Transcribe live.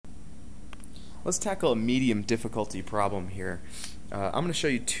Let's tackle a medium difficulty problem here. I'm going to show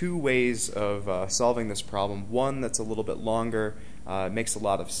you two ways of solving this problem. One that's a little bit longer, makes a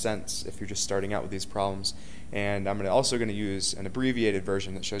lot of sense if you're just starting out with these problems. And I'm also going to use an abbreviated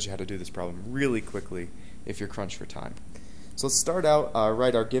version that shows you how to do this problem really quickly if you're crunched for time. So let's start out,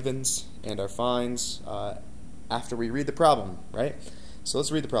 write our givens and our finds after we read the problem, right? So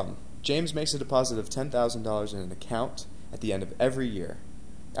let's read the problem. James makes a deposit of $10,000 in an account at the end of every year.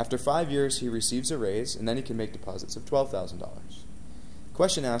 After 5 years, he receives a raise, and then he can make deposits of $12,000. The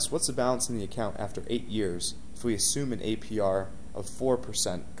question asks, what's the balance in the account after 8 years if we assume an APR of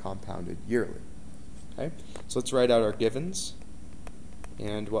 4% compounded yearly? Okay, so let's write out our givens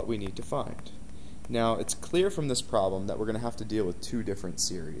and what we need to find. Now, it's clear from this problem that we're going to have to deal with two different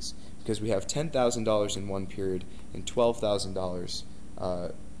series because we have $10,000 in one period and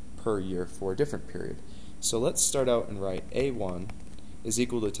 $12,000 per year for a different period. So let's start out and write A1 is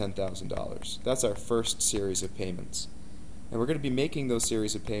equal to $10,000. That's our first series of payments. And we're going to be making those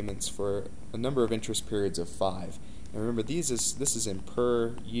series of payments for a number of interest periods of 5. And remember, this is in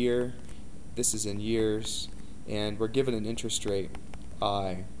per year, this is in years, and we're given an interest rate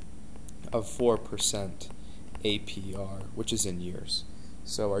I of 4% APR, which is in years.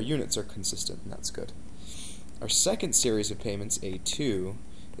 So our units are consistent, and that's good. Our second series of payments, A2,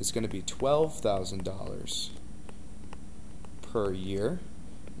 is going to be $12,000 per year.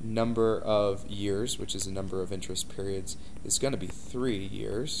 Number of years, which is the number of interest periods, is going to be 3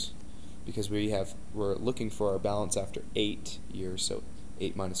 years because we're looking for our balance after 8 years, so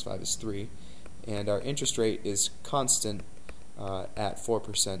 8 minus 5 is 3. And our interest rate is constant at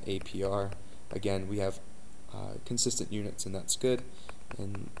 4% APR. Again, we have consistent units, and that's good.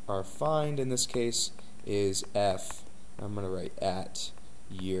 And our find in this case is F. I'm going to write at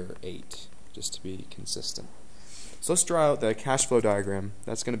year 8 just to be consistent. So let's draw out the cash flow diagram.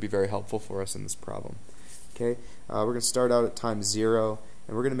 That's going to be very helpful for us in this problem. Okay, we're going to start out at time 0,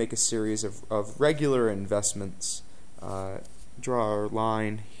 and we're going to make a series of regular investments. Draw our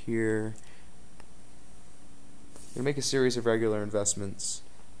line here. We're going to make a series of regular investments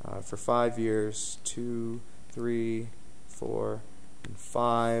for 5 years, 2, 3, 4, and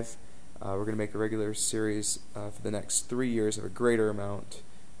 5. We're going to make a regular series for the next 3 years of a greater amount,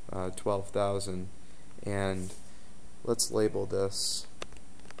 12,000, and let's label this,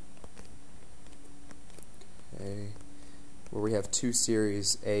 okay, where we have two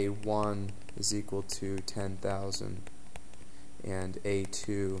series. A1 is equal to 10,000 and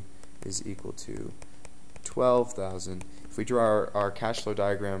A2 is equal to 12,000. If we draw our cash flow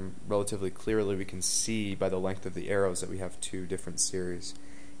diagram relatively clearly, we can see by the length of the arrows that we have two different series.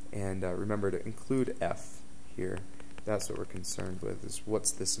 And remember to include F here. That's what we're concerned with, is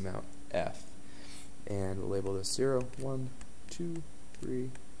what's this amount, F. And we'll label this 0, 1, 2,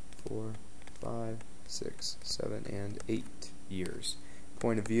 3, 4, 5, 6, 7, and 8 years.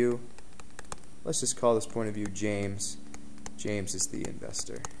 Point of view, let's just call this point of view James. James is the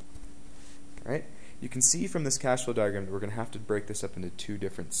investor. Alright? You can see from this cash flow diagram that we're going to have to break this up into two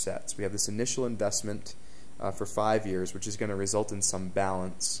different sets. We have this initial investment for 5 years, which is going to result in some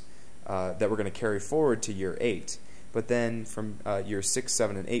balance that we're going to carry forward to year 8. But then from years 6,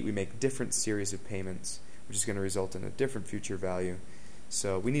 7, and 8, we make different series of payments, which is going to result in a different future value.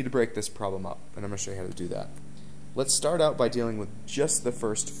 So we need to break this problem up, and I'm going to show you how to do that. Let's start out by dealing with just the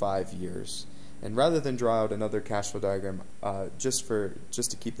first 5 years. And rather than draw out another cash flow diagram, just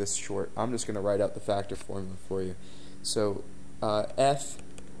to keep this short, I'm just going to write out the factor formula for you. So F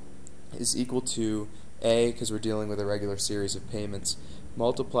is equal to A, because we're dealing with a regular series of payments,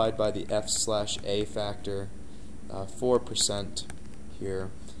 multiplied by the F/A factor, 4%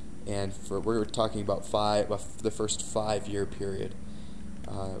 here, and we're talking about the first 5-year period.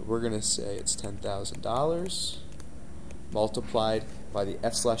 We're going to say it's $10,000 multiplied by the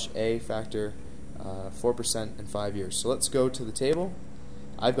F/A factor, 4% in 5 years. So let's go to the table.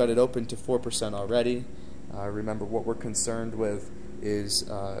 I've got it open to 4% already. Remember, what we're concerned with is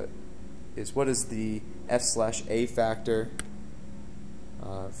what is the F/A factor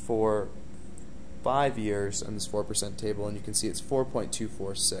for 5 years on this 4% table, and you can see it's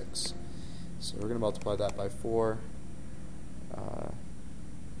 4.246. So we're going to multiply that by 4.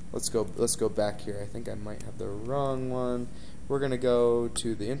 Let's go back here. I think I might have the wrong one. We're going to go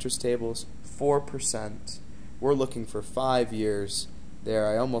to the interest tables. 4%. We're looking for 5 years. There,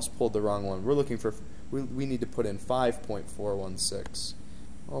 I almost pulled the wrong one. We're looking for we need to put in 5.416.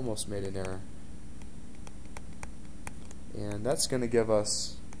 Almost made an error. And that's going to give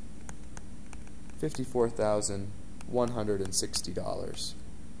us $54,160.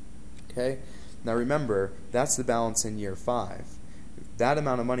 Okay? Now remember, that's the balance in year 5. that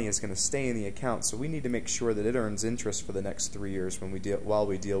amount of money is going to stay in the account, so we need to make sure that it earns interest for the next 3 years while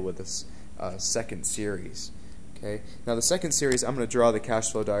we deal with this second series. Okay. Now the second series, I'm going to draw the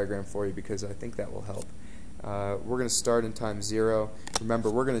cash flow diagram for you because I think that will help. We're going to start in time 0. Remember,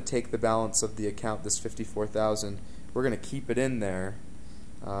 we're going to take the balance of the account, this $54,000. We're going to keep it in there,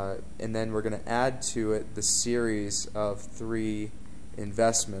 and then we're going to add to it the series of 3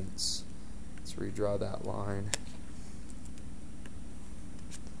 investments. Let's redraw that line.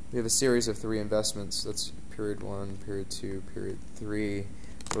 We have a series of 3 investments. That's period 1, period 2, period 3.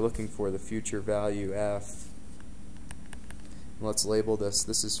 We're looking for the future value F. And let's label this.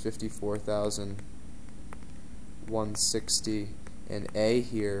 This is $54,160, and A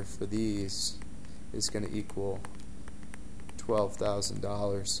here for these is going to equal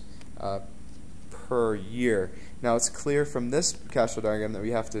 $12,000 per year. Now it's clear from this cash flow diagram that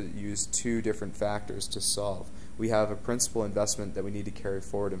we have to use 2 different factors to solve. We have a principal investment that we need to carry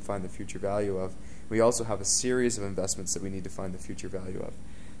forward and find the future value of. We also have a series of investments that we need to find the future value of.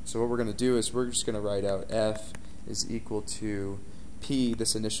 So what we're going to do is we're just going to write out F is equal to P,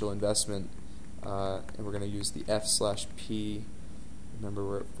 this initial investment, and we're going to use the F/P. Remember,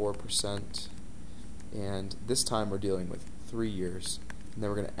 we're at 4%, and this time we're dealing with 3 years. And then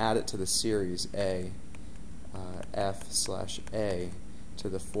we're going to add it to the series A, F/A, to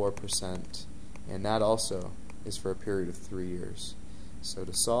the 4%, and that also is for a period of 3 years. So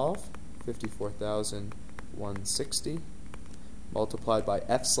to solve, 54,160 multiplied by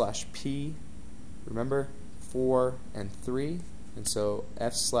F/P, remember, 4 and 3, and so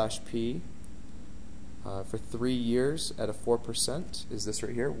F/P for 3 years at a 4% is this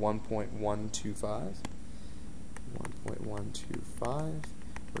right here, 1.125. 1.125.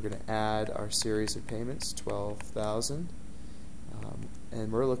 We're going to add our series of payments, 12,000, and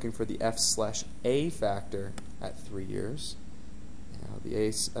we're looking for the F/A factor at 3 years. Now the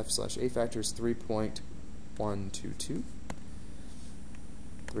F/A factor is 3.122.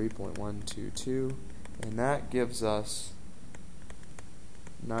 3.122, and that gives us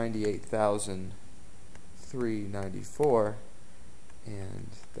 98,394, and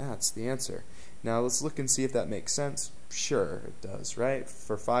that's the answer. Now let's look and see if that makes sense. Sure, it does, right?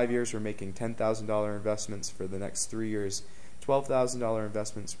 For 5 years, we're making $10,000 investments. For the next 3 years, $12,000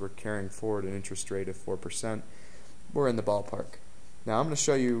 investments. We're carrying forward an interest rate of 4%. We're in the ballpark. Now I'm going to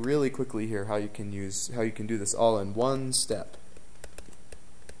show you really quickly here how you can do this all in one step.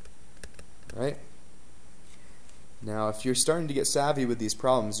 Right? Now, if you're starting to get savvy with these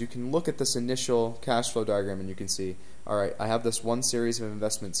problems, you can look at this initial cash flow diagram and you can see, all right, I have this one series of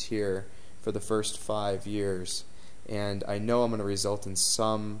investments here for the first 5 years, and I know I'm going to result in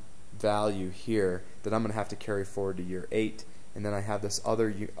some value here that I'm going to have to carry forward to year 8, and then I have this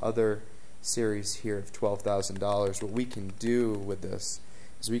other series here of $12,000. What we can do with this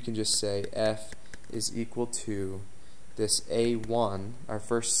is we can just say F is equal to this A1, our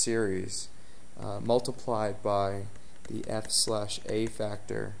first series, multiplied by the F/A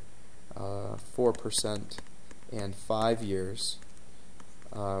factor, 4% and 5 years.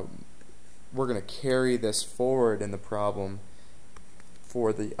 We're going to carry this forward in the problem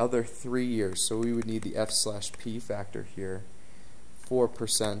for the other 3 years, so we would need the F/P factor here,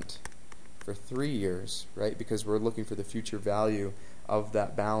 4% for 3 years, right? Because we're looking for the future value of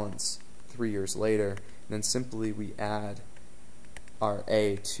that balance 3 years later. And then simply we add our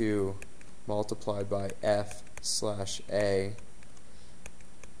A2 multiplied by F/A,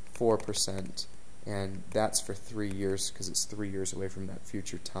 4%, and that's for 3 years because it's 3 years away from that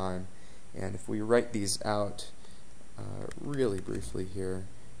future time. And if we write these out really briefly here,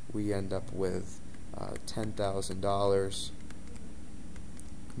 we end up with $10,000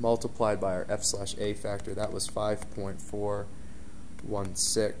 multiplied by our F/A factor. That was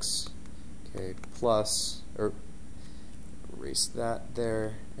 5.416. Okay, plus, or erase that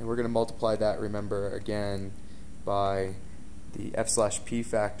there, and we're going to multiply that, remember, again by the F/P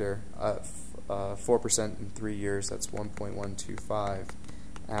factor of 4% in 3 years. That's 1.125.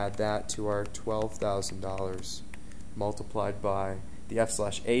 Add that to our $12,000 multiplied by the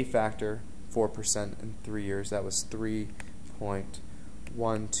F/A factor, 4% in 3 years. That was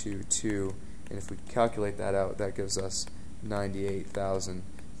 3.122, and if we calculate that out, that gives us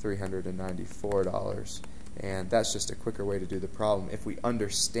 $98,394. And that's just a quicker way to do the problem if we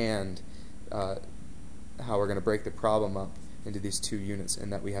understand how we're going to break the problem up into these 2 units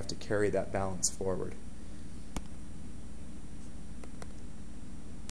and that we have to carry that balance forward.